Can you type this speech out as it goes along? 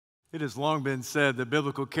It has long been said that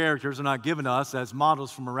biblical characters are not given to us as models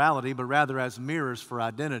for morality, but rather as mirrors for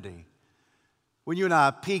identity. When you and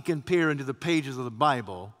I peek and peer into the pages of the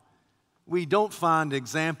Bible, we don't find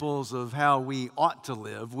examples of how we ought to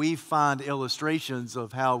live. We find illustrations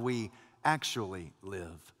of how we actually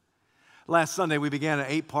live. Last Sunday, we began an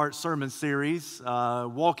 8-part sermon series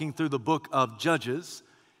walking through the book of Judges.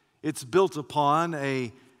 It's built upon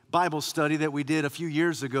a Bible study that we did a few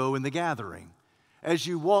years ago in the gathering. As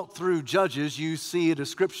you walk through Judges, you see a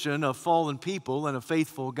description of fallen people and a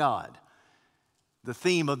faithful God. The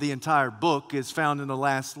theme of the entire book is found in the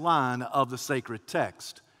last line of the sacred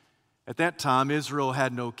text. At that time, Israel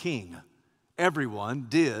had no king. Everyone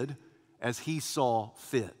did as he saw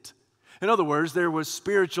fit. In other words, there was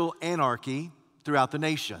spiritual anarchy throughout the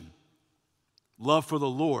nation. Love for the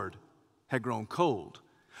Lord had grown cold.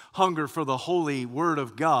 Hunger for the holy word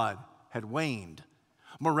of God had waned.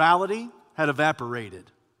 Morality had evaporated,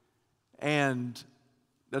 and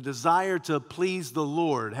the desire to please the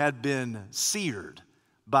Lord had been seared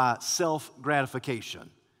by self-gratification.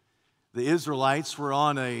 The Israelites were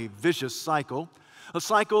on a vicious cycle, a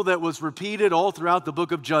cycle that was repeated all throughout the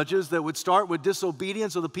book of Judges that would start with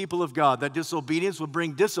disobedience of the people of God. That disobedience would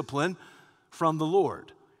bring discipline from the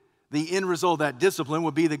Lord. The end result of that discipline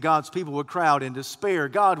would be that God's people would cry out in despair.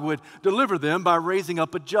 God would deliver them by raising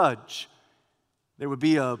up a judge. There would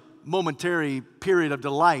be a momentary period of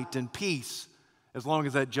delight and peace as long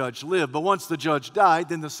as that judge lived. But once the judge died,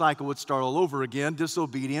 then the cycle would start all over again.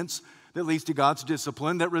 Disobedience that leads to God's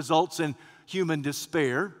discipline that results in human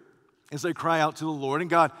despair as they cry out to the Lord. And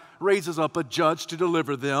God raises up a judge to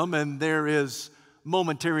deliver them, and there is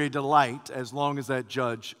momentary delight as long as that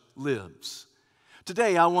judge lives.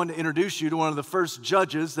 Today, I want to introduce you to one of the first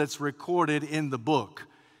judges that's recorded in the book.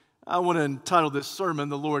 I want to entitle this sermon,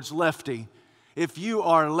 The Lord's Lefty. If you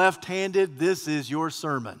are left-handed, this is your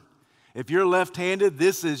sermon. If you're left-handed,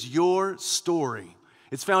 this is your story.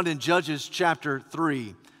 It's found in Judges chapter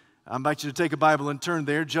 3. I invite you to take a Bible and turn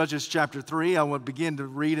there. Judges chapter 3. I want to begin to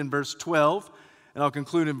read in verse 12, and I'll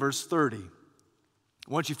conclude in verse 30.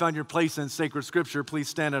 Once you find your place in sacred scripture, please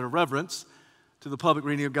stand out of reverence to the public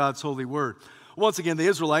reading of God's holy word. Once again, the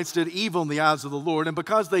Israelites did evil in the eyes of the Lord, and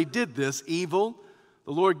because they did this evil,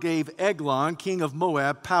 the Lord gave Eglon, king of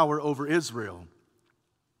Moab, power over Israel.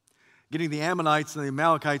 Getting the Ammonites and the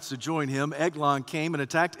Amalekites to join him, Eglon came and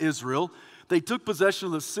attacked Israel. They took possession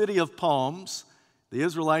of the city of palms. The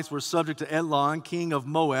Israelites were subject to Eglon, king of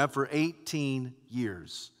Moab, for 18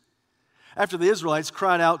 years. After the Israelites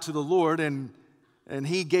cried out to the Lord, and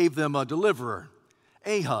he gave them a deliverer,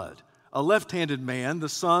 Ehud, a left-handed man, the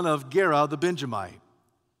son of Gera the Benjamite.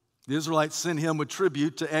 The Israelites sent him with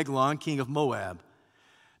tribute to Eglon, king of Moab.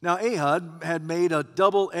 Now Ehud had made a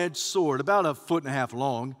double-edged sword, about 1.5 feet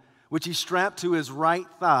long, which he strapped to his right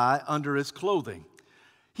thigh under his clothing.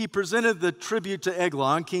 He presented the tribute to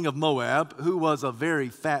Eglon, king of Moab, who was a very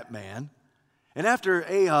fat man. And after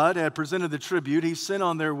Ehud had presented the tribute, he sent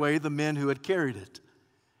on their way the men who had carried it.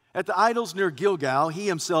 At the idols near Gilgal, he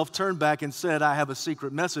himself turned back and said, I have a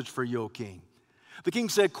secret message for you, O king. The king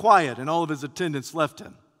said, quiet, and all of his attendants left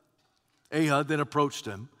him. Ehud then approached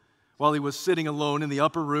him while he was sitting alone in the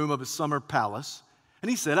upper room of his summer palace, and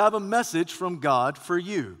he said, I have a message from God for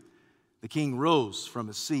you. The king rose from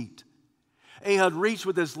his seat. Ehud reached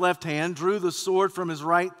with his left hand, drew the sword from his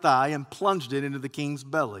right thigh, and plunged it into the king's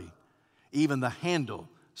belly. Even the handle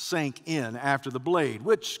sank in after the blade,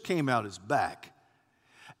 which came out his back.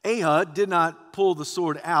 Ehud did not pull the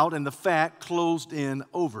sword out, and the fat closed in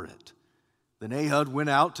over it. Then Ehud went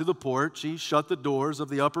out to the porch. He shut the doors of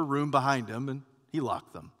the upper room behind him, and he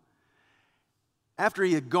locked them. After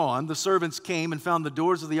he had gone, the servants came and found the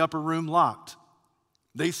doors of the upper room locked.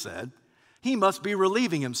 They said, he must be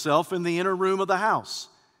relieving himself in the inner room of the house.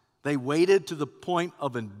 They waited to the point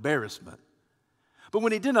of embarrassment. But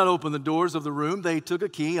when he did not open the doors of the room, they took a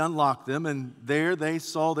key, unlocked them, and there they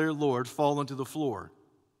saw their Lord fall onto the floor.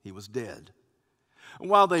 He was dead.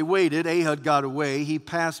 While they waited, Ehud got away. He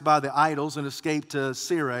passed by the idols and escaped to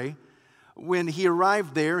Seirah. When he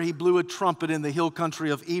arrived there, he blew a trumpet in the hill country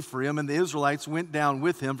of Ephraim, and the Israelites went down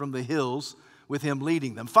with him from the hills, with him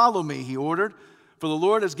leading them. Follow me, he ordered, for the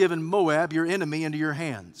Lord has given Moab, your enemy, into your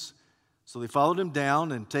hands. So they followed him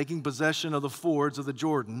down, and taking possession of the fords of the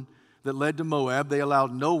Jordan that led to Moab, they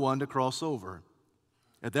allowed no one to cross over.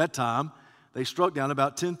 At that time, they struck down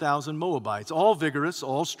about 10,000 Moabites, all vigorous,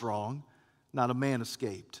 all strong. Not a man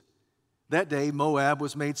escaped. That day, Moab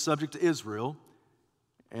was made subject to Israel,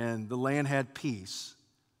 and the land had peace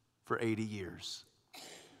for 80 years.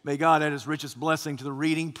 May God add his richest blessing to the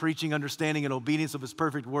reading, preaching, understanding, and obedience of his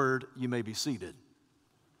perfect word. You may be seated.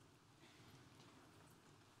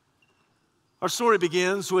 Our story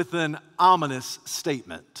begins with an ominous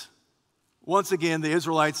statement. Once again, the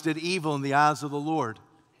Israelites did evil in the eyes of the Lord.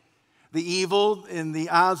 The evil in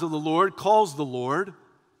the eyes of the Lord caused the Lord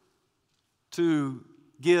to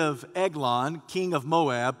give Eglon, king of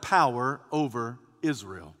Moab, power over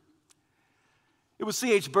Israel. It was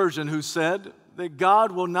C.H. Spurgeon who said that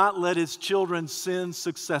God will not let his children sin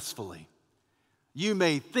successfully. You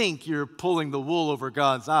may think you're pulling the wool over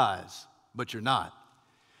God's eyes, but you're not.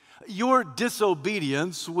 Your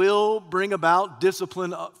disobedience will bring about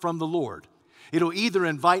discipline from the Lord. It'll either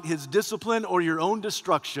invite his discipline or your own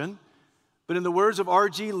destruction. But in the words of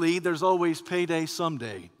R.G. Lee, there's always payday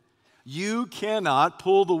someday. You cannot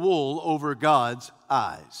pull the wool over God's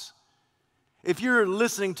eyes. If you're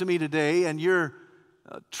listening to me today and you're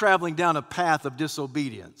traveling down a path of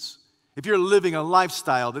disobedience, if you're living a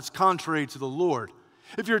lifestyle that's contrary to the Lord,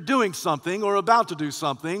 if you're doing something or about to do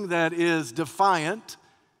something that is defiant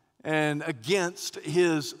and against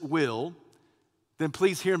his will, then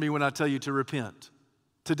please hear me when I tell you to repent.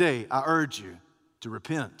 Today, I urge you to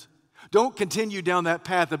repent. Don't continue down that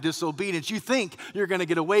path of disobedience. You think you're going to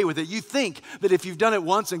get away with it. You think that if you've done it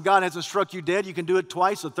once and God hasn't struck you dead, you can do it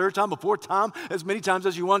twice, a third time, a fourth time, as many times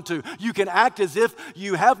as you want to. You can act as if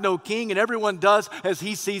you have no king and everyone does as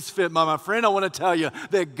he sees fit. My friend, I want to tell you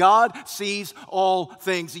that God sees all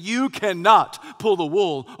things. You cannot pull the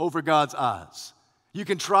wool over God's eyes. You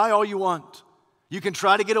can try all you want. You can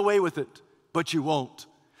try to get away with it, but you won't.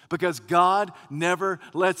 Because God never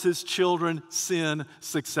lets his children sin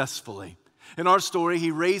successfully. In our story, he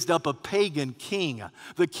raised up a pagan king,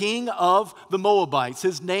 the king of the Moabites.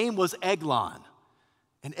 His name was Eglon.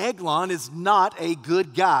 And Eglon is not a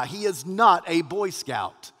good guy. He is not a Boy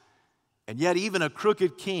Scout. And yet even a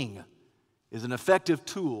crooked king is an effective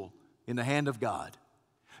tool in the hand of God.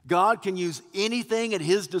 God can use anything at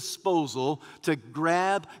his disposal to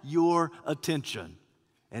grab your attention.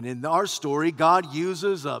 And in our story, God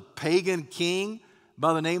uses a pagan king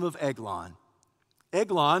by the name of Eglon.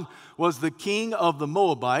 Eglon was the king of the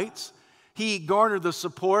Moabites. He garnered the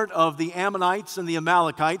support of the Ammonites and the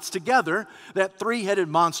Amalekites. Together, that three-headed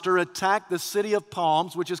monster attacked the city of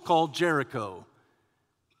palms, which is called Jericho.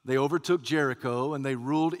 They overtook Jericho and they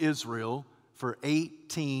ruled Israel for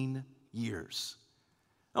 18 years.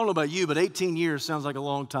 I don't know about you, but 18 years sounds like a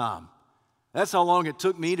long time. That's how long it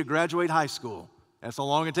took me to graduate high school. That's how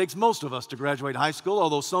long it takes most of us to graduate high school,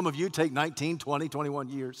 although some of you take 19, 20, 21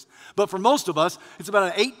 years. But for most of us, it's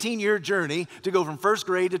about an 18-year journey to go from first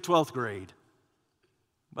grade to 12th grade.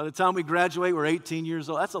 By the time we graduate, we're 18 years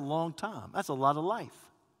old. That's a long time. That's a lot of life.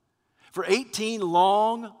 For 18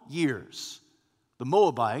 long years, the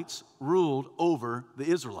Moabites ruled over the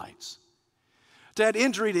Israelites. To add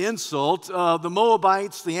injury to insult, the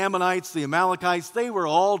Moabites, the Ammonites, the Amalekites, they were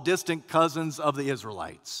all distant cousins of the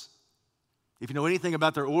Israelites. If you know anything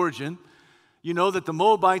about their origin, you know that the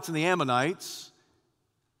Moabites and the Ammonites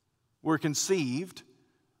were conceived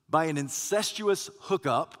by an incestuous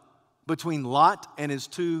hookup between Lot and his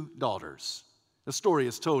two daughters. The story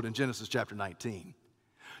is told in Genesis chapter 19.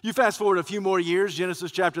 You fast forward a few more years,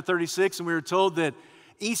 Genesis chapter 36, and we were told that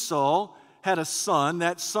Esau had a son.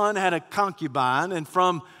 That son had a concubine, and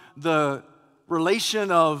from the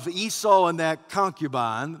relation of Esau and that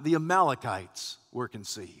concubine, the Amalekites were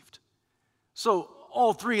conceived. So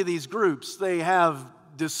all three of these groups, they have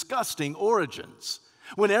disgusting origins.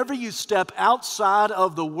 Whenever you step outside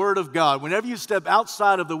of the Word of God, whenever you step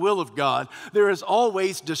outside of the will of God, there is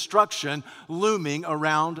always destruction looming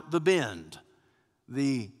around the bend.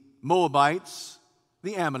 The Moabites,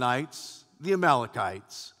 the Ammonites, the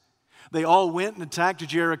Amalekites, they all went and attacked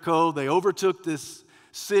Jericho. They overtook this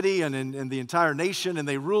city and the entire nation, and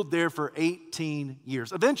they ruled there for 18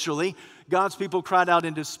 years. Eventually, God's people cried out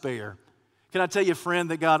in despair. Can I tell you,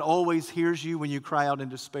 friend, that God always hears you when you cry out in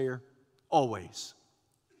despair? Always.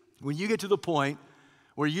 When you get to the point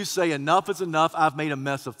where you say, enough is enough, I've made a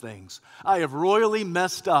mess of things. I have royally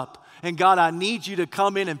messed up. And God, I need you to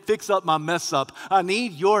come in and fix up my mess up. I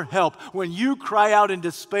need your help. When you cry out in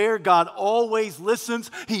despair, God always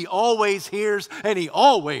listens, He always hears, and He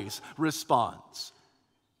always responds.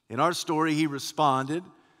 In our story, He responded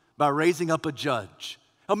by raising up a judge,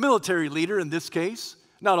 a military leader in this case.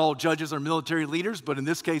 Not all judges are military leaders, but in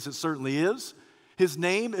this case it certainly is. His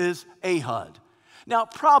name is Ehud. Now,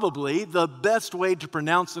 probably the best way to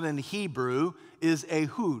pronounce it in Hebrew is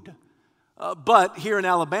Ehud. But here in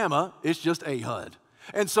Alabama, it's just Ehud.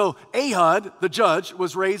 And so Ehud, the judge,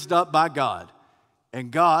 was raised up by God.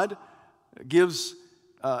 And God gives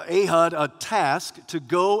Ehud a task to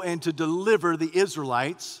go and to deliver the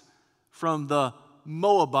Israelites from the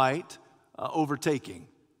Moabite overtaking.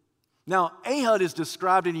 Now, Ehud is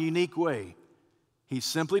described in a unique way. He's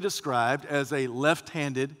simply described as a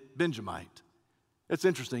left-handed Benjamite. It's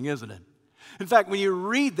interesting, isn't it? In fact, when you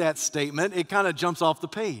read that statement, it kind of jumps off the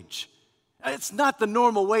page. It's not the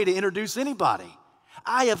normal way to introduce anybody.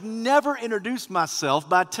 I have never introduced myself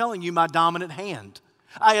by telling you my dominant hand.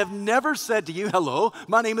 I have never said to you, hello,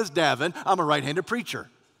 my name is Davin, I'm a right-handed preacher.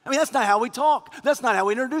 I mean, that's not how we talk. That's not how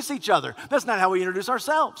we introduce each other. That's not how we introduce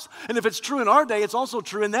ourselves. And if it's true in our day, it's also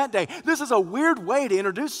true in that day. This is a weird way to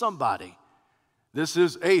introduce somebody. This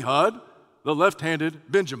is Ehud, the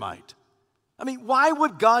left-handed Benjamite. I mean, why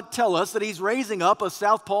would God tell us that he's raising up a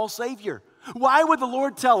southpaw Savior? Why would the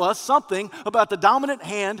Lord tell us something about the dominant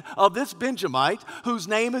hand of this Benjamite whose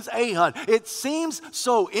name is Ehud? It seems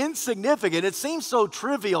so insignificant. It seems so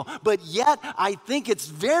trivial, but yet I think it's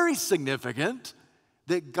very significant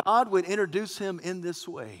that God would introduce him in this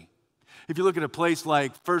way. If you look at a place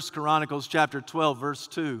like 1 Chronicles chapter 12, verse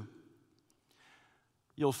 2,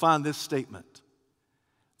 you'll find this statement,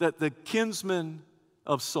 that the kinsmen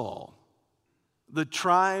of Saul, the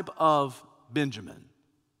tribe of Benjamin,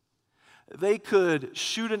 they could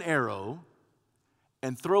shoot an arrow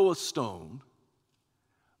and throw a stone,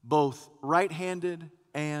 both right-handed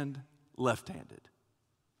and left-handed.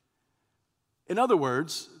 In other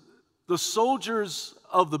words, the soldiers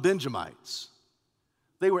of the Benjamites,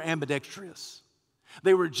 they were ambidextrous.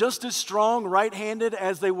 They were just as strong right-handed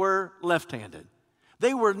as they were left-handed.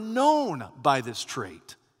 They were known by this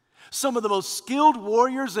trait. Some of the most skilled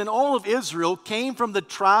warriors in all of Israel came from the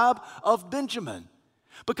tribe of Benjamin.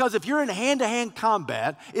 Because if you're in hand-to-hand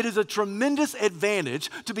combat, it is a tremendous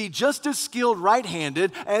advantage to be just as skilled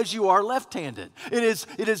right-handed as you are left-handed. It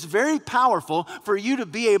is very powerful for you to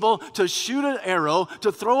be able to shoot an arrow,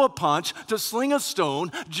 to throw a punch, to sling a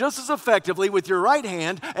stone just as effectively with your right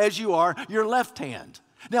hand as you are your left hand.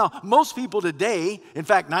 Now, most people today, in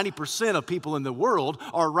fact, 90% of people in the world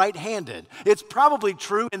are right-handed. It's probably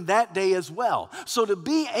true in that day as well. So to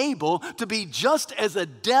be able to be just as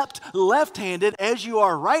adept left-handed as you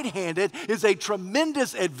are right-handed is a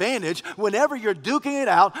tremendous advantage whenever you're duking it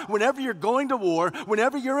out, whenever you're going to war,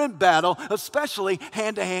 whenever you're in battle, especially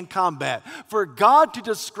hand-to-hand combat. For God to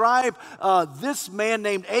describe this man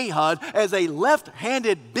named Ehud as a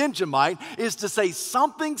left-handed Benjamite is to say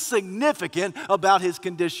something significant about his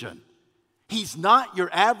condition. He's not your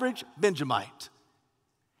average Benjamite.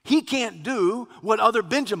 He can't do what other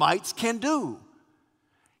Benjamites can do.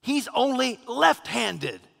 He's only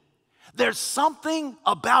left-handed. There's something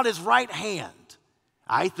about his right hand.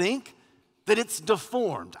 I think that it's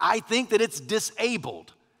deformed. I think that it's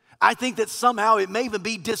disabled. I think that somehow it may even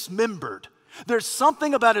be dismembered. There's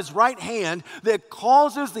something about his right hand that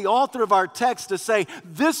causes the author of our text to say,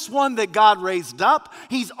 this one that God raised up,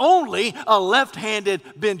 he's only a left-handed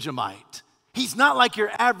Benjamite. He's not like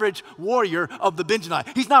your average warrior of the Benjamite.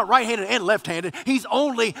 He's not right-handed and left-handed. He's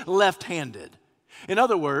only left-handed. In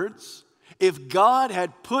other words, if God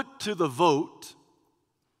had put to the vote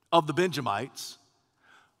of the Benjamites,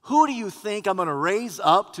 who do you think I'm going to raise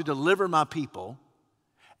up to deliver my people?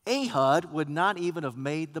 Ehud would not even have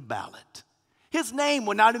made the ballot. His name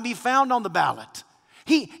would not even be found on the ballot.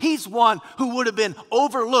 He's one who would have been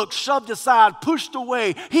overlooked, shoved aside, pushed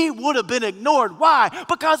away. He would have been ignored. Why?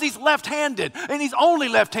 Because he's left-handed, and he's only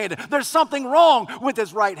left-handed. There's something wrong with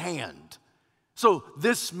his right hand. So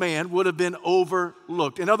this man would have been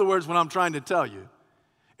overlooked. In other words, what I'm trying to tell you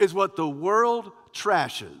is what the world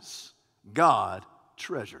trashes, God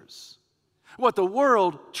treasures. What the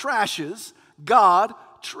world trashes, God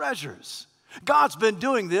treasures. God's been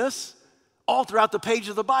doing this all throughout the pages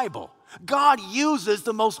of the Bible. God uses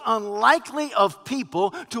the most unlikely of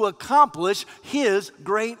people to accomplish his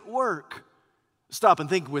great work. Stop and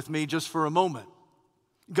think with me just for a moment.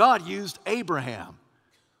 God used Abraham,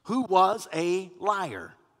 who was a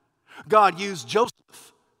liar. God used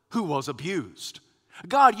Joseph, who was abused.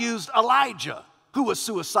 God used Elijah, who was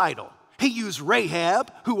suicidal. He used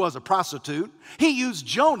Rahab, who was a prostitute. He used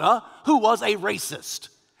Jonah, who was a racist.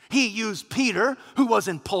 He used Peter, who was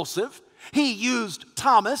impulsive. He used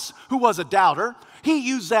Thomas, who was a doubter. He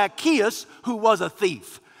used Zacchaeus, who was a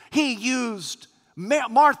thief. He used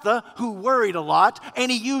Martha, who worried a lot.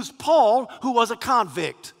 And he used Paul, who was a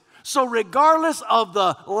convict. So regardless of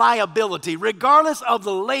the liability, regardless of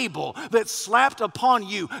the label that's slapped upon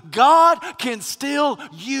you, God can still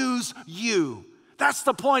use you. That's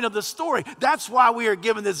the point of the story. That's why we are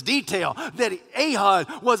given this detail, that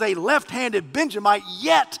Ehud was a left-handed Benjamite,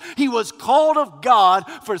 yet he was called of God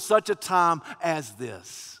for such a time as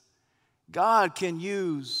this. God can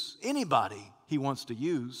use anybody he wants to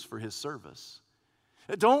use for his service.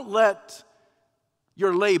 Don't let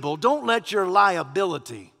your label, don't let your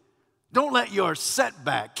liability, don't let your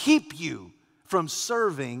setback keep you from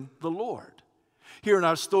serving the Lord. Here in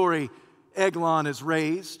our story, Ahud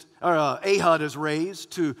is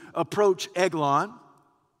raised to approach Eglon,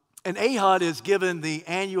 and Ahud is given the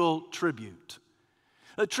annual tribute.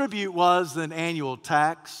 A tribute was an annual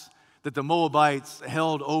tax that the Moabites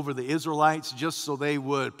held over the Israelites just so they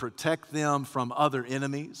would protect them from other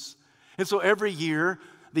enemies. And so every year,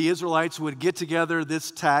 the Israelites would get together this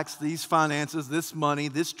tax, these finances, this money,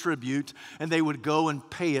 this tribute, and they would go and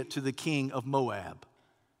pay it to the king of Moab.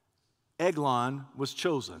 Eglon was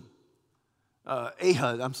chosen.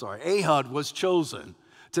 Ahud was chosen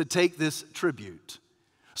to take this tribute.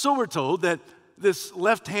 So we're told that this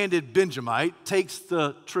left-handed Benjamite takes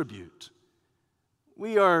the tribute.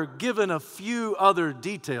 We are given a few other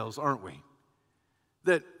details, aren't we?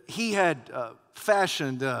 That he had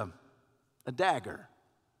fashioned a dagger,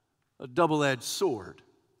 a double-edged sword.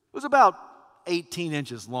 It was about 18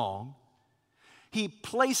 inches long. He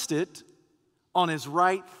placed it on his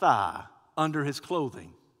right thigh under his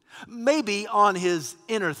clothing. Maybe on his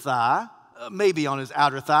inner thigh, maybe on his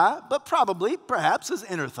outer thigh, but perhaps his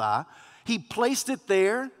inner thigh. He placed it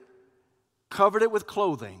there, covered it with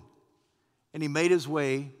clothing, and he made his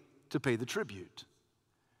way to pay the tribute.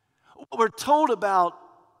 What we're told about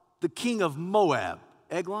the king of Moab,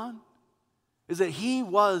 Eglon, is that he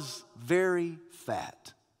was very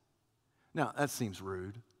fat. Now, that seems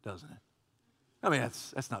rude, doesn't it? I mean,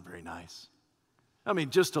 that's not very nice. I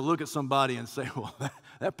mean, just to look at somebody and say, well,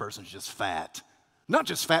 that person's just fat. Not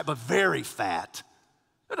just fat, but very fat.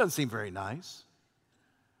 That doesn't seem very nice.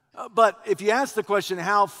 But if you ask the question,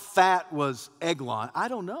 how fat was Eglon? I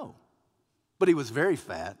don't know. But he was very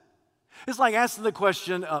fat. It's like asking the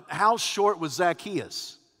question, how short was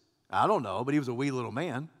Zacchaeus? I don't know, but he was a wee little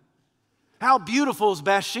man. How beautiful is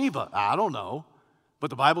Bathsheba? I don't know, but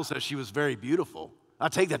the Bible says she was very beautiful. I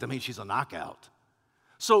take that to mean she's a knockout.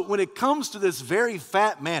 So when it comes to this very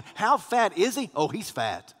fat man, how fat is he? Oh, he's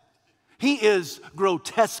fat. He is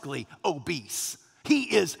grotesquely obese. He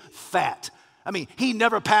is fat. I mean, he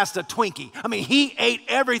never passed a Twinkie. I mean, he ate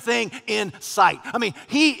everything in sight. I mean,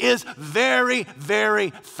 he is very,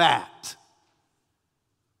 very fat.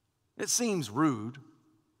 It seems rude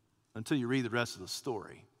until you read the rest of the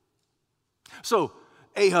story. So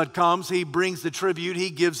Ahud comes, he brings the tribute,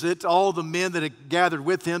 he gives it to all the men that had gathered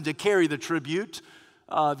with him to carry the tribute.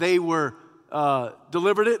 They were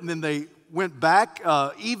delivered it, and then they went back.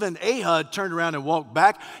 Even Ahud turned around and walked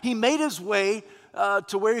back. He made his way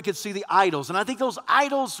to where he could see the idols. And I think those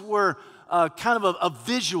idols were kind of a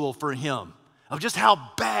visual for him of just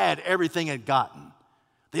how bad everything had gotten.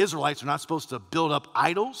 The Israelites are not supposed to build up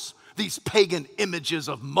idols, these pagan images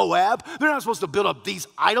of Moab. They're not supposed to build up these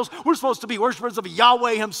idols. We're supposed to be worshipers of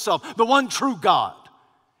Yahweh himself, the one true God.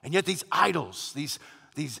 And yet these idols,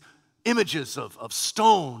 these images of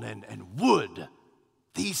stone and wood,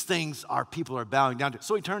 these things people are bowing down to.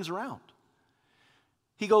 So he turns around.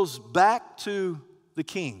 He goes back to the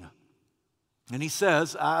king, and he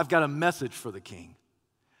says, I've got a message for the king.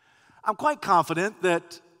 I'm quite confident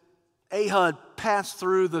that Ahud passed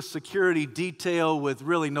through the security detail with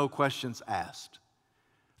really no questions asked.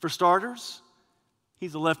 For starters,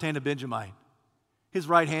 he's a left-handed Benjamite. His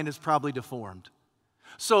right hand is probably deformed.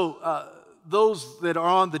 So those that are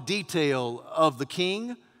on the detail of the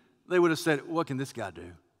king, they would have said, what can this guy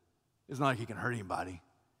do? It's not like he can hurt anybody.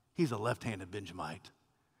 He's a left-handed Benjamite.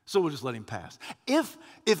 So we'll just let him pass. If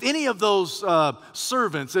any of those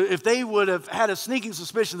servants, if they would have had a sneaking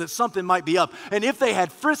suspicion that something might be up, and if they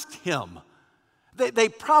had frisked him, they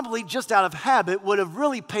probably just out of habit would have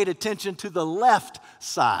really paid attention to the left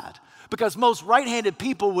side, because most right-handed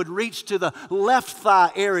people would reach to the left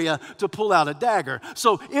thigh area to pull out a dagger.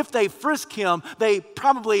 So if they frisk him, they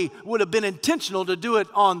probably would have been intentional to do it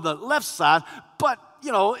on the left side, but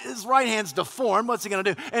his right hand's deformed. What's he going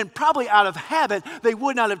to do? And probably out of habit, they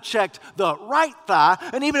would not have checked the right thigh.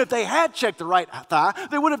 And even if they had checked the right thigh,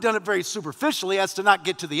 they would have done it very superficially as to not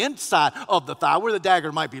get to the inside of the thigh where the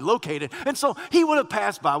dagger might be located. And so he would have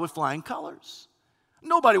passed by with flying colors.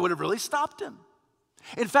 Nobody would have really stopped him.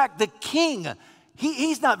 In fact, the king,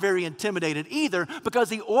 he's not very intimidated either, because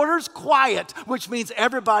he orders quiet, which means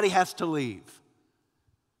everybody has to leave.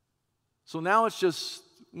 So now it's just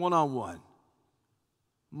one-on-one.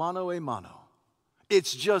 Mano a mano.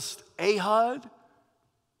 It's just Ahud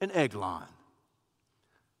and Eglon.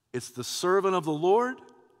 It's the servant of the Lord.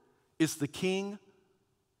 It's the king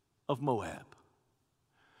of Moab.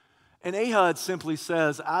 And Ahud simply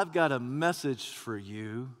says, I've got a message for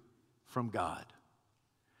you from God.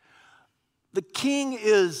 The king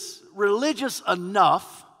is religious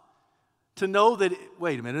enough to know that,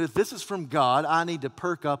 wait a minute, if this is from God, I need to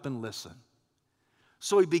perk up and listen.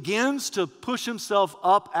 So he begins to push himself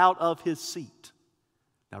up out of his seat.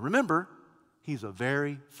 Now remember, he's a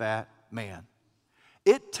very fat man.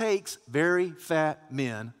 It takes very fat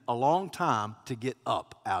men a long time to get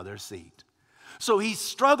up out of their seat. So he's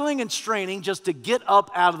struggling and straining just to get up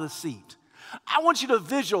out of the seat. I want you to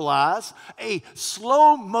visualize a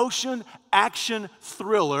slow motion action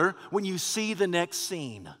thriller when you see the next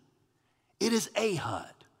scene. It is Ehud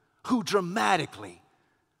who dramatically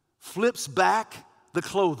flips back the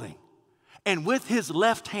clothing, and with his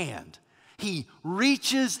left hand, he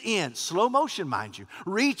reaches in, slow motion mind you,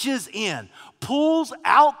 reaches in, pulls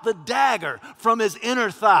out the dagger from his inner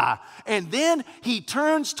thigh, and then he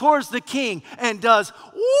turns towards the king and does,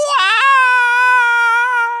 Wah!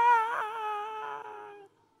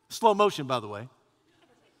 Slow motion, by the way.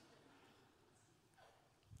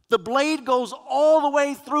 The blade goes all the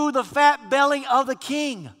way through the fat belly of the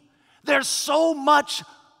king. There's so much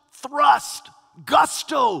thrust,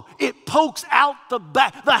 gusto, it pokes out the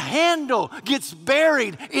back. The handle gets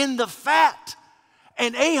buried in the fat.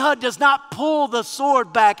 And Ehud does not pull the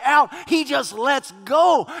sword back out. He just lets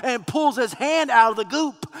go and pulls his hand out of the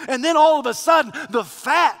goop. And then all of a sudden, the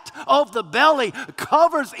fat of the belly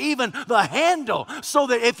covers even the handle, so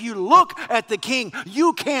that if you look at the king,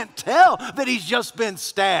 you can't tell that he's just been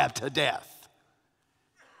stabbed to death.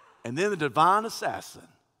 And then the divine assassin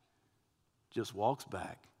just walks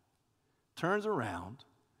back, turns around,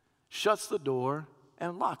 shuts the door,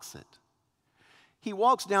 and locks it. He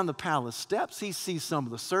walks down the palace steps. He sees some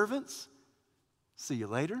of the servants. See you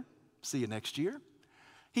later. See you next year.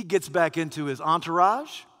 He gets back into his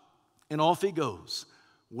entourage, and off he goes.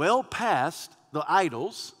 Well past the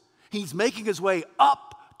idols, he's making his way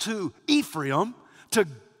up to Ephraim to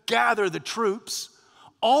gather the troops,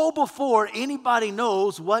 all before anybody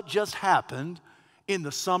knows what just happened in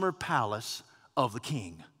the summer palace of the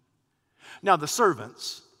king. Now the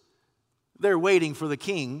servants, they're waiting for the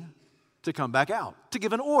king to come back out, to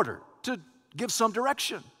give an order, to give some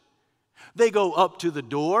direction. They go up to the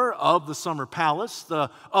door of the summer palace,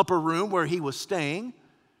 the upper room where he was staying.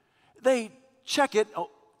 They check it,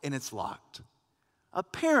 and it's locked.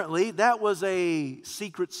 Apparently, that was a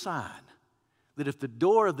secret sign that if the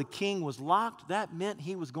door of the king was locked, that meant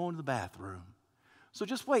he was going to the bathroom. So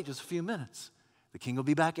just wait just a few minutes. The king will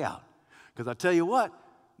be back out. Because I tell you what,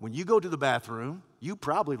 when you go to the bathroom, you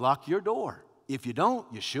probably lock your door. If you don't,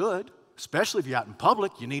 you should. Especially if you're out in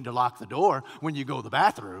public, you need to lock the door when you go to the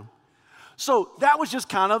bathroom. So that was just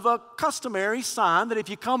kind of a customary sign that if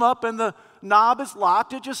you come up and the knob is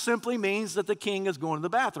locked, it just simply means that the king is going to the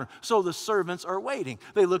bathroom. So the servants are waiting.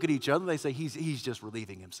 They look at each other and they say, he's just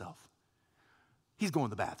relieving himself. He's going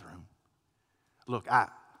to the bathroom. Look,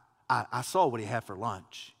 I saw what he had for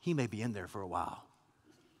lunch. He may be in there for a while.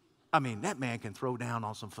 I mean, that man can throw down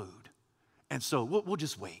on some food. And so we'll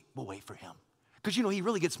just wait. We'll wait for him. Because, you know, he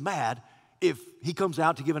really gets mad if he comes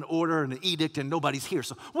out to give an order and an edict and nobody's here.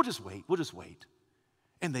 So we'll just wait. We'll just wait.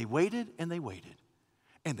 And they waited and they waited.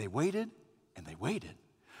 And they waited and they waited.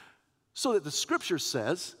 So that the scripture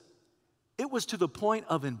says it was to the point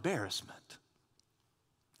of embarrassment.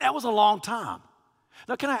 That was a long time.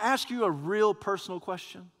 Now, can I ask you a real personal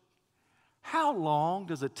question? How long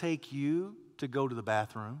does it take you to go to the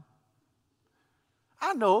bathroom?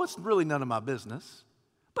 I know it's really none of my business.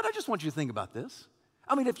 But I just want you to think about this.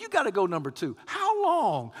 I mean, if you got to go number 2, how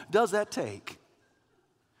long does that take?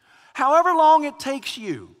 However long it takes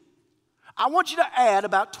you, I want you to add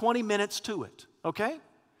about 20 minutes to it, okay?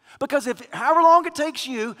 Because however long it takes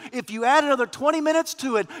you, if you add another 20 minutes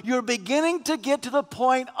to it, you're beginning to get to the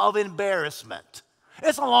point of embarrassment.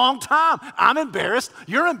 It's a long time. I'm embarrassed.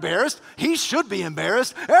 You're embarrassed. He should be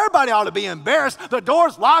embarrassed. Everybody ought to be embarrassed. The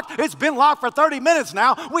door's locked. It's been locked for 30 minutes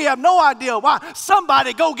now. We have no idea why.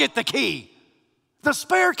 Somebody go get the key. The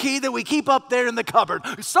spare key that we keep up there in the cupboard.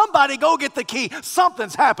 Somebody go get the key.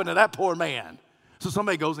 Something's happened to that poor man. So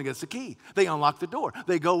somebody goes and gets the key. They unlock the door.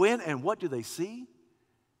 They go in, and what do they see?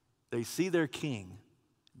 They see their king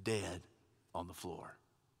dead on the floor.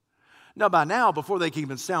 Now, by now, before they can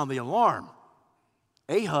even sound the alarm,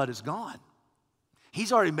 Ehud is gone.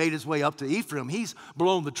 He's already made his way up to Ephraim. He's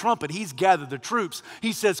blown the trumpet. He's gathered the troops.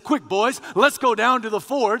 He says, quick, boys, let's go down to the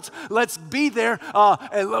fords. Let's be there,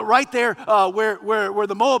 right there where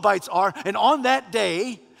the Moabites are. And on that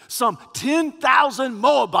day, some 10,000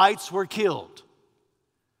 Moabites were killed.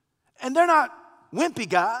 And they're not wimpy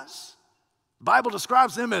guys. The Bible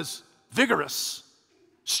describes them as vigorous,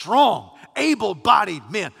 strong, able-bodied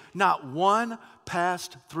men. Not one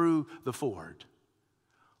passed through the ford.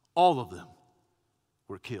 All of them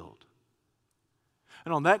were killed.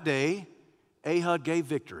 And on that day, Ehud gave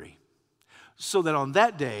victory. So that on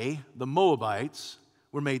that day, the Moabites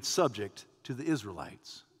were made subject to the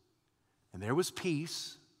Israelites. And there was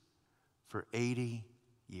peace for 80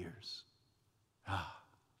 years.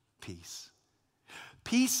 Peace.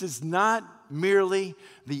 Peace is not merely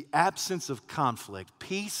the absence of conflict.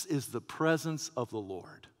 Peace is the presence of the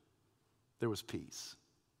Lord. There was peace.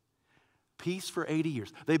 Peace for 80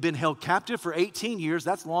 years. They've been held captive for 18 years.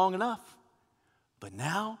 That's long enough. But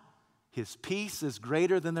now, his peace is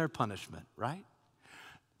greater than their punishment, right?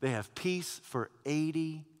 They have peace for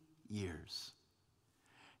 80 years.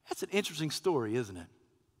 That's an interesting story, isn't it?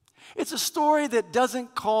 It's a story that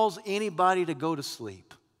doesn't cause anybody to go to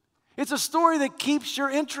sleep. It's a story that keeps your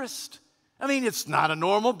interest. I mean, it's not a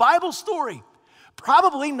normal Bible story.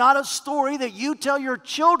 Probably not a story that you tell your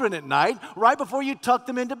children at night right before you tuck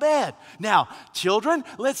them into bed. Now, children,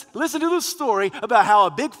 let's listen to the story about how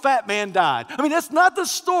a big fat man died. I mean, that's not the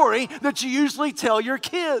story that you usually tell your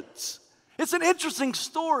kids. It's an interesting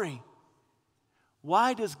story.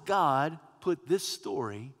 Why does God put this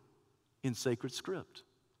story in sacred script?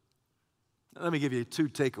 Let me give you 2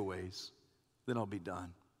 takeaways, then I'll be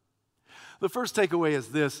done. The first takeaway is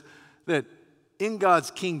this, that in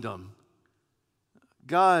God's kingdom,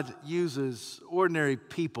 God uses ordinary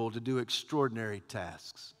people to do extraordinary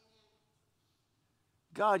tasks.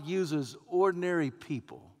 God uses ordinary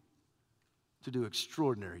people to do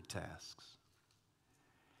extraordinary tasks.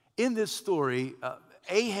 In this story,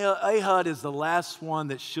 Ehud is the last one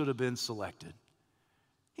that should have been selected.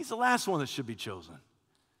 He's the last one that should be chosen.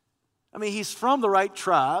 I mean, he's from the right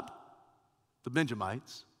tribe, the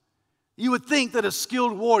Benjamites. You would think that a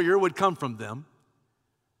skilled warrior would come from them,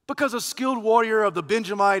 because a skilled warrior of the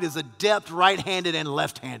Benjamite is adept right-handed and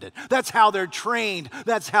left-handed. That's how they're trained.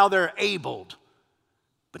 That's how they're abled.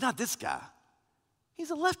 But not this guy. He's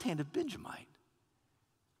a left-handed Benjamite.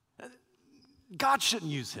 God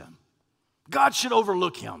shouldn't use him. God should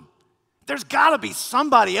overlook him. There's got to be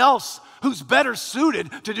somebody else who's better suited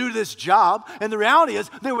to do this job. And the reality is,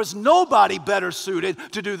 there was nobody better suited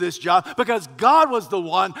to do this job, because God was the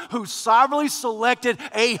one who sovereignly selected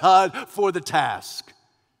Ehud for the task.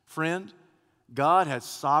 Friend, God has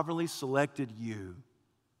sovereignly selected you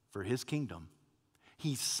for his kingdom.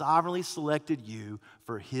 He sovereignly selected you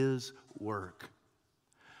for his work.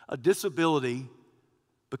 A disability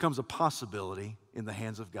becomes a possibility in the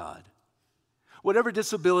hands of God. Whatever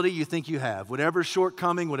disability you think you have, whatever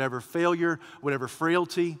shortcoming, whatever failure, whatever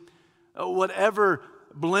frailty, whatever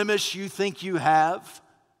blemish you think you have,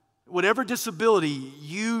 whatever disability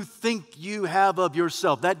you think you have of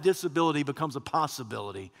yourself, that disability becomes a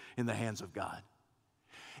possibility in the hands of God.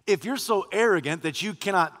 If you're so arrogant that you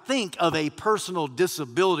cannot think of a personal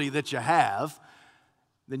disability that you have,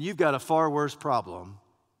 then you've got a far worse problem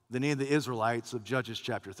than any of the Israelites of Judges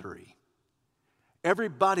chapter 3.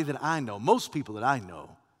 Everybody that I know, most people that I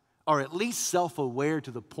know, are at least self-aware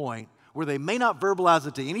to the point where they may not verbalize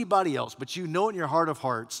it to anybody else, but you know in your heart of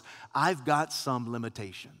hearts, I've got some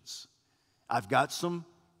limitations. I've got some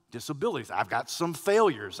disabilities. I've got some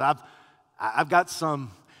failures. I've got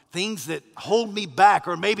some things that hold me back,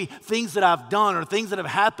 or maybe things that I've done or things that have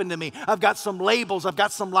happened to me. I've got some labels. I've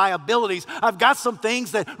got some liabilities. I've got some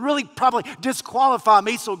things that really probably disqualify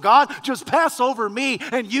me. So God, just pass over me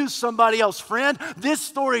and use somebody else. Friend, this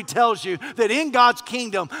story tells you that in God's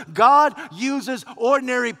kingdom, God uses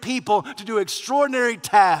ordinary people to do extraordinary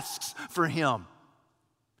tasks for him.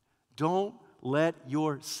 Don't let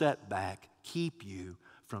your setback keep you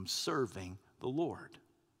from serving the Lord.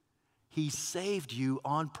 He saved you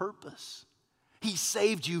on purpose. He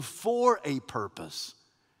saved you for a purpose.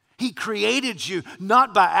 He created you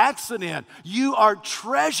not by accident. You are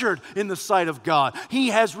treasured in the sight of God. He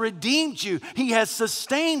has redeemed you. He has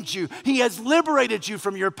sustained you. He has liberated you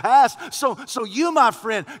from your past. So you, my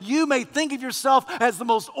friend, you may think of yourself as the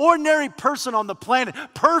most ordinary person on the planet.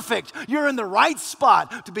 Perfect. You're in the right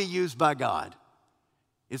spot to be used by God.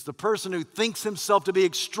 It's the person who thinks himself to be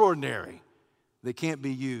extraordinary that can't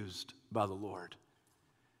be used by the Lord.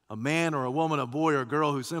 A man or a woman, a boy or a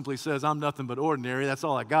girl who simply says, I'm nothing but ordinary, that's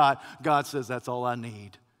all I got, God says that's all I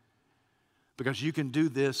need. Because you can do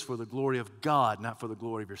this for the glory of God, not for the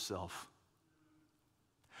glory of yourself.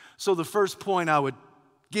 So the first point I would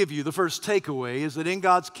give you, the first takeaway, is that in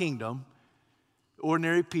God's kingdom,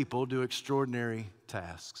 ordinary people do extraordinary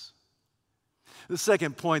tasks. The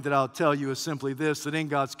second point that I'll tell you is simply this, that in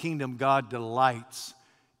God's kingdom, God delights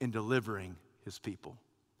in delivering his people.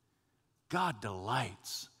 God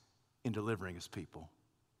delights in delivering his people.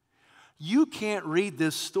 You can't read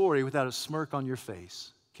this story without a smirk on your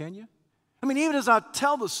face, can you? I mean, even as I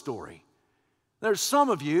tell the story, there's some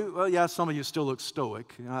of you, well, yeah, some of you still look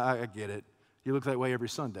stoic. I get it. You look that way every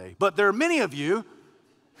Sunday. But there are many of you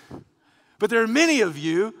But there are many of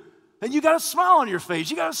you, and you got a smile on your face.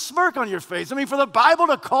 You got a smirk on your face. I mean, for the Bible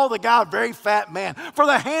to call the guy a very fat man, for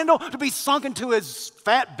the handle to be sunk into his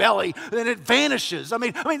fat belly, and it vanishes. I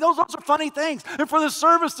mean, those are funny things. And for the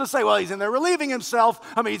service to say, well, he's in there relieving himself.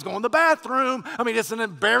 I mean, he's going to the bathroom. I mean, it's an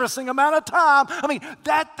embarrassing amount of time. I mean,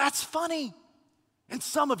 that's funny. And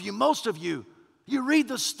some of you, most of you, you read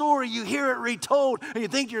the story, you hear it retold, and you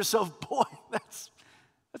think to yourself, boy, that's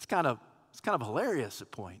kind of hilarious at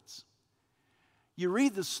points. You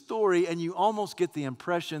read the story and you almost get the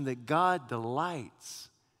impression that God delights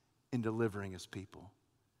in delivering his people.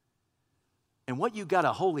 And what you got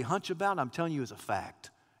a holy hunch about, I'm telling you, is a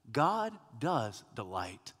fact. God does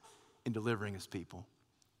delight in delivering his people.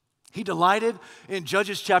 He delighted in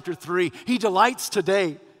Judges chapter 3. He delights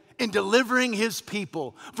today in delivering his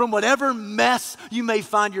people from whatever mess you may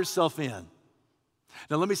find yourself in.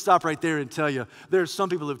 Now, let me stop right there and tell you, there are some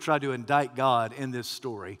people who have tried to indict God in this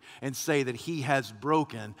story and say that he has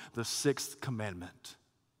broken the sixth commandment.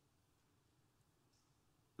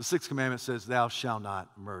 The sixth commandment says, thou shalt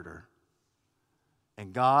not murder.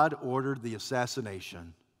 And God ordered the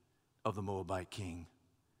assassination of the Moabite king.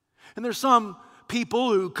 And there's some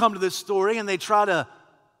people who come to this story and they try to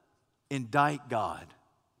indict God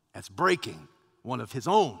as breaking one of his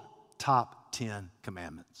own top 10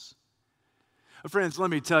 commandments. Friends, let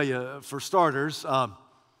me tell you, for starters,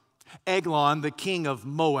 Eglon, the king of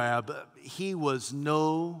Moab, he was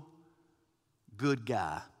no good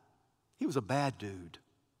guy. He was a bad dude.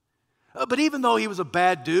 But even though he was a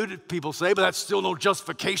bad dude, people say, but that's still no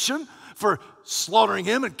justification for slaughtering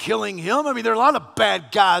him and killing him. I mean, there are a lot of bad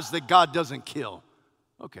guys that God doesn't kill.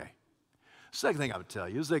 Okay. Second thing I would tell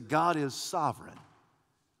you is that God is sovereign,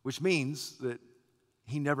 which means that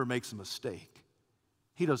he never makes a mistake.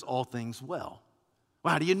 He does all things well.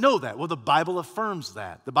 Well, how do you know that? Well, the Bible affirms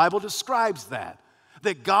that. The Bible describes that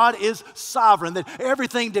God is sovereign, that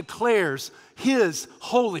everything declares his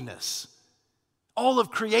holiness. All of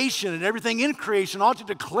creation and everything in creation ought to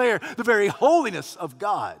declare the very holiness of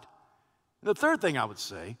God. And the third thing I would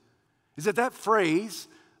say is that phrase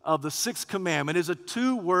of the sixth commandment is a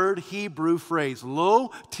two-word Hebrew phrase, lo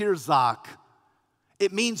tirzak.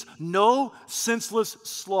 It means no senseless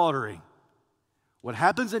slaughtering. What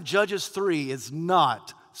happens in Judges 3 is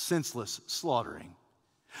not senseless slaughtering.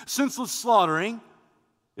 Senseless slaughtering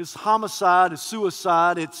is homicide, is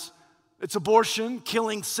suicide, it's abortion,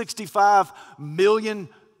 killing 65 million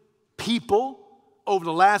people over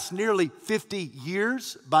the last nearly 50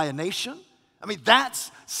 years by a nation. I mean,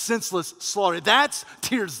 that's senseless slaughter. That's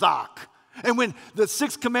tirzak. And when the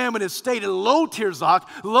sixth commandment is stated, lo tirzak,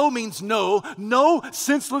 lo means no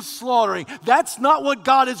senseless slaughtering. That's not what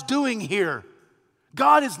God is doing here.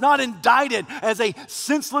 God is not indicted as a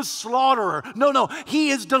senseless slaughterer. No,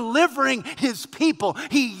 he is delivering his people.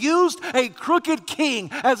 He used a crooked king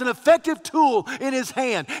as an effective tool in his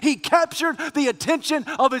hand. He captured the attention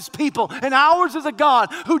of his people. And ours is a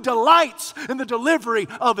God who delights in the delivery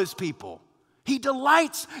of his people. He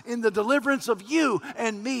delights in the deliverance of you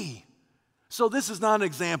and me. So this is not an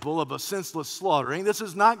example of a senseless slaughtering. This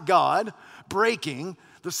is not God breaking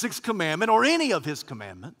the sixth commandment or any of his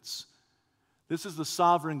commandments. This is the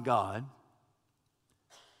sovereign God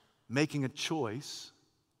making a choice,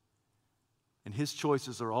 and his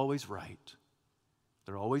choices are always right.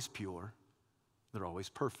 They're always pure. They're always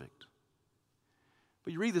perfect.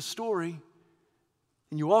 But you read the story,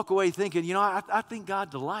 and you walk away thinking, I think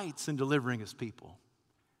God delights in delivering his people.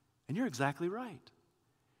 And you're exactly right.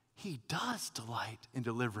 He does delight in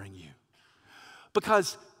delivering you.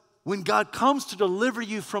 Because when God comes to deliver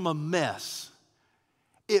you from a mess,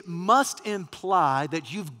 it must imply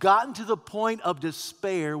that you've gotten to the point of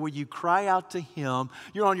despair where you cry out to him.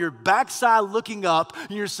 You're on your backside looking up,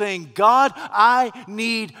 and you're saying, God, I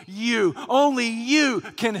need you. Only you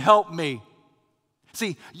can help me.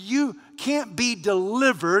 See, you can't be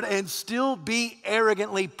delivered and still be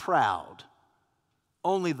arrogantly proud.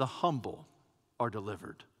 Only the humble are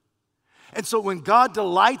delivered. And so when God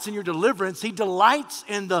delights in your deliverance, he delights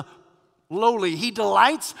in the lowly. He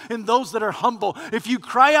delights in those that are humble. If you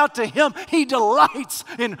cry out to him, he delights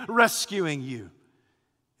in rescuing you.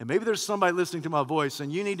 And maybe there's somebody listening to my voice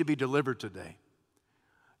and you need to be delivered today.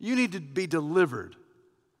 You need to be delivered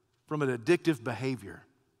from an addictive behavior.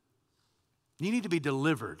 You need to be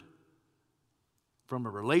delivered from a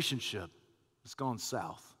relationship that's gone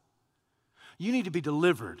south. You need to be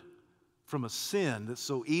delivered from a sin that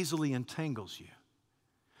so easily entangles you.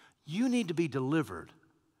 You need to be delivered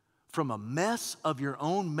from a mess of your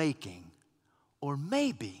own making, or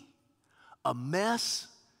maybe a mess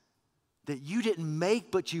that you didn't make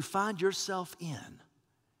but you find yourself in.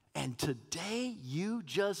 And today you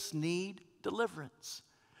just need deliverance.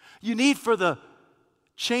 You need for the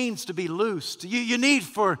chains to be loosed. You need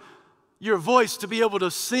for your voice to be able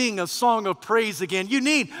to sing a song of praise again. You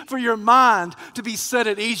need for your mind to be set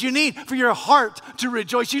at ease. You need for your heart to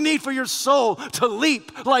rejoice. You need for your soul to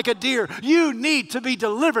leap like a deer. You need to be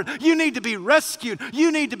delivered. You need to be rescued.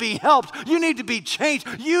 You need to be helped. You need to be changed.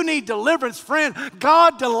 You need deliverance, friend.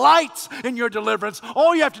 God delights in your deliverance.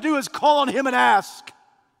 All you have to do is call on Him and ask,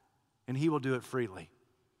 and He will do it freely,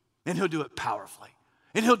 and He'll do it powerfully,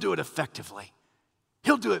 and He'll do it effectively.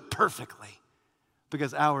 He'll do it perfectly.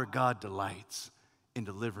 Because our God delights in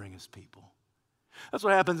delivering His people. That's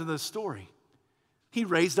what happens in this story. He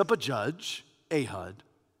raised up a judge, Ehud,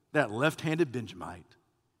 that left-handed Benjamite,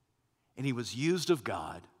 and he was used of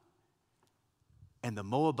God, and the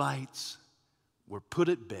Moabites were put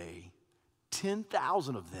at bay.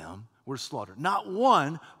 10,000 of them were slaughtered. Not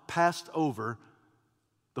one passed over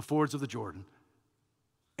the fords of the Jordan,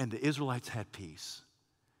 and the Israelites had peace.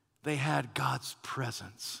 They had God's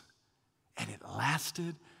presence. And it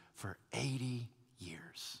lasted for 80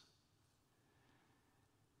 years.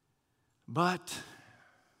 But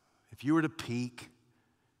if you were to peek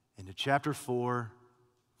into chapter 4,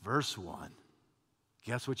 verse 1,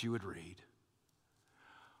 guess what you would read?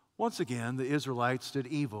 Once again, the Israelites did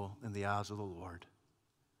evil in the eyes of the Lord.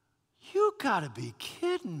 You gotta be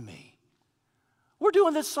kidding me. We're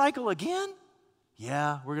doing this cycle again?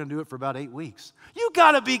 Yeah, we're gonna do it for about 8 weeks. You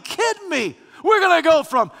gotta be kidding me. We're gonna go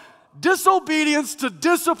from disobedience to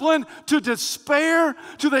discipline to despair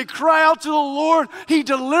to they cry out to the Lord. He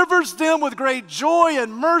delivers them with great joy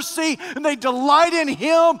and mercy, and they delight in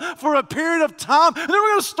Him for a period of time, and then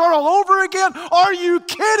we're going to start all over again. Are you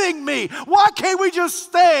kidding me? Why can't we just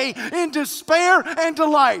stay in despair and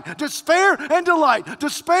delight? Despair and delight.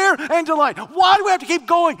 Despair and delight. Why do we have to keep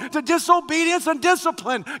going to disobedience and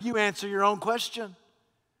discipline? You answer your own question.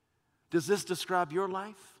 Does this describe your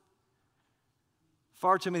life?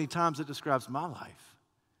 Far too many times it describes my life.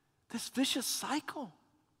 This vicious cycle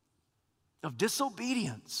of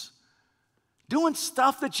disobedience, doing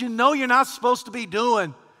stuff that you know you're not supposed to be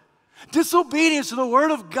doing. Disobedience to the Word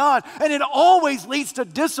of God, and it always leads to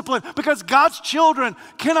discipline because God's children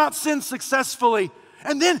cannot sin successfully.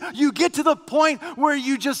 And then you get to the point where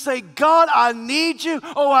you just say, God, I need you.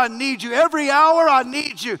 Oh, I need you. Every hour I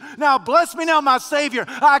need you. Now bless me now, my Savior.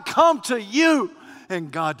 I come to you,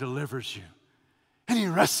 and God delivers you. And He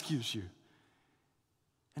rescues you.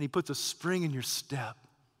 And He puts a spring in your step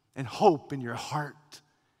and hope in your heart.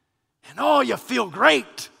 And oh, you feel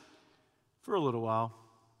great for a little while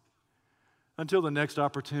until the next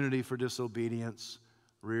opportunity for disobedience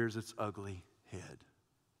rears its ugly head.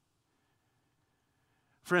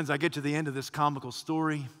 Friends, I get to the end of this comical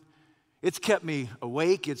story. It's kept me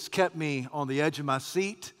awake. It's kept me on the edge of my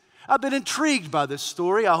seat. I've been intrigued by this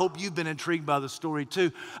story. I hope you've been intrigued by the story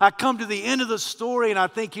too. I come to the end of the story and I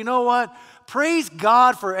think, you know what? Praise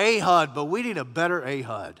God for Ehud, but we need a better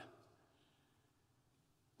Ehud.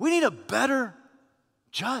 We need a better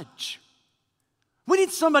judge. We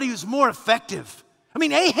need somebody who's more effective. I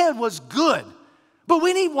mean, Ehud was good, but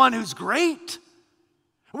we need one who's great.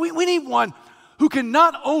 We need one who can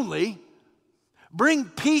not only bring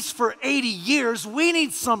peace for 80 years, we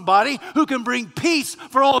need somebody who can bring peace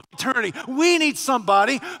for all eternity. We need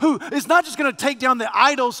somebody who is not just going to take down the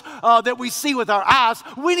idols that we see with our eyes.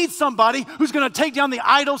 We need somebody who's going to take down the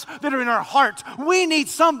idols that are in our heart. We need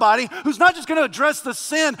somebody who's not just going to address the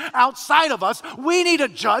sin outside of us. We need a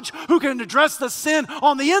judge who can address the sin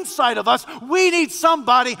on the inside of us. We need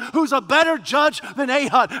somebody who's a better judge than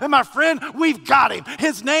Ehud. And my friend, we've got him.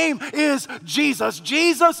 His name is Jesus.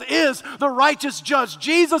 Jesus is the righteous judge.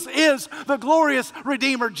 Jesus is the glorious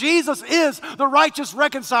Redeemer. Jesus is the righteous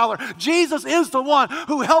reconciler. Jesus is the one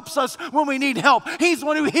who helps us when we need help. He's the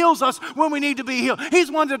one who heals us when we need to be healed. He's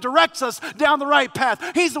the one that directs us down the right path.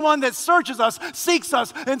 He's the one that searches us, seeks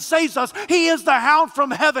us, and saves us. He is the hound from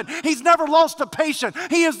heaven. He's never lost a patient.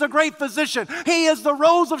 He is the great physician. He is the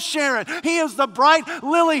rose of Sharon. He is the bright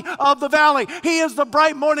lily of the valley. He is the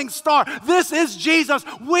bright morning star. This is Jesus.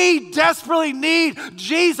 We desperately need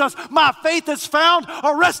Jesus. My faith is found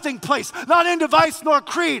a resting place, not in device nor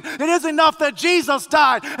creed. It is enough that Jesus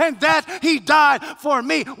died and that He died for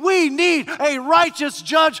me. We need a righteous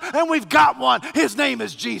judge, and we've got one. His name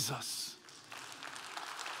is Jesus.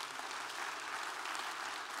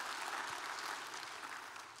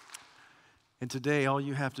 And today, all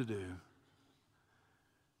you have to do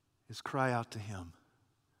is cry out to Him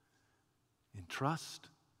in trust,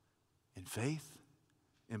 in faith,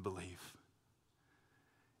 in belief.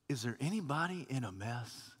 Is there anybody in a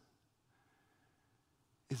mess?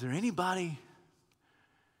 Is there anybody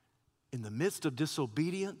in the midst of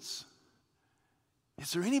disobedience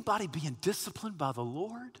Is there anybody being disciplined by the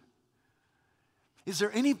Lord? Is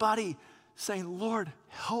there anybody saying, Lord,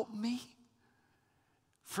 help me?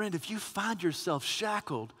 Friend, if you find yourself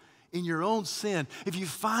shackled in your own sin, if you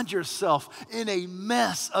find yourself in a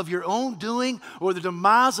mess of your own doing or the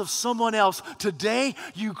demise of someone else, today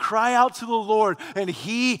you cry out to the Lord and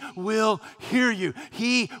He will hear you.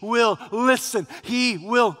 He will listen. He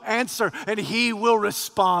will answer and He will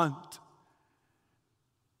respond.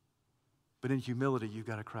 But in humility, you've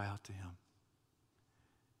got to cry out to Him.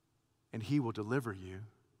 And He will deliver you,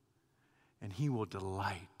 and He will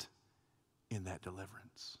delight in that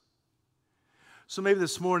deliverance. So maybe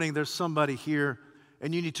this morning there's somebody here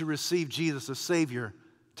and you need to receive Jesus as Savior.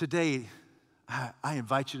 Today, I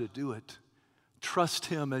invite you to do it. Trust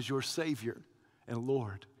Him as your Savior and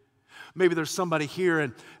Lord. Maybe there's somebody here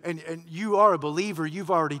and you are a believer.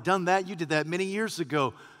 You've already done that. You did that many years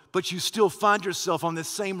ago. But you still find yourself on this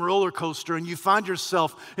same roller coaster and you find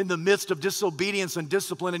yourself in the midst of disobedience and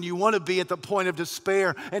discipline and you want to be at the point of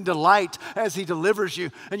despair and delight as He delivers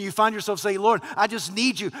you. And you find yourself saying, Lord, I just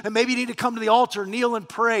need you. And maybe you need to come to the altar, kneel and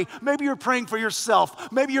pray. Maybe you're praying for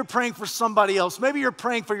yourself. Maybe you're praying for somebody else. Maybe you're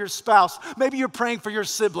praying for your spouse. Maybe you're praying for your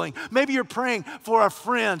sibling. Maybe you're praying for a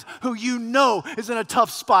friend who you know is in a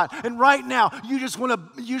tough spot. And right now, you just want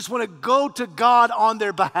to go to God on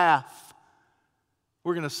their behalf.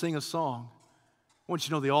 We're going to sing a song. I want you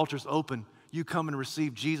to know the altar's open. You come and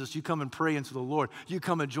receive Jesus. You come and pray into the Lord. You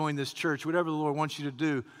come and join this church. Whatever the Lord wants you to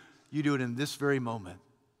do, you do it in this very moment.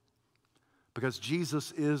 Because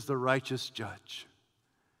Jesus is the righteous judge.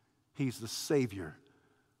 He's the Savior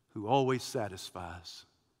who always satisfies.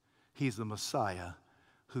 He's the Messiah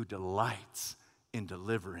who delights in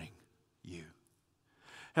delivering you.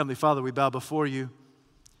 Heavenly Father, we bow before you.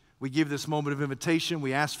 We give this moment of invitation.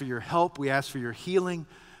 We ask for your help. We ask for your healing.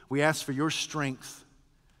 We ask for your strength.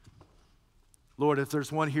 Lord, if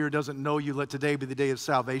there's one here who doesn't know you, let today be the day of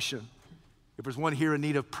salvation. If there's one here in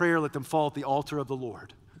need of prayer, let them fall at the altar of the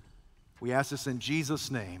Lord. We ask this in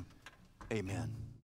Jesus' name. Amen.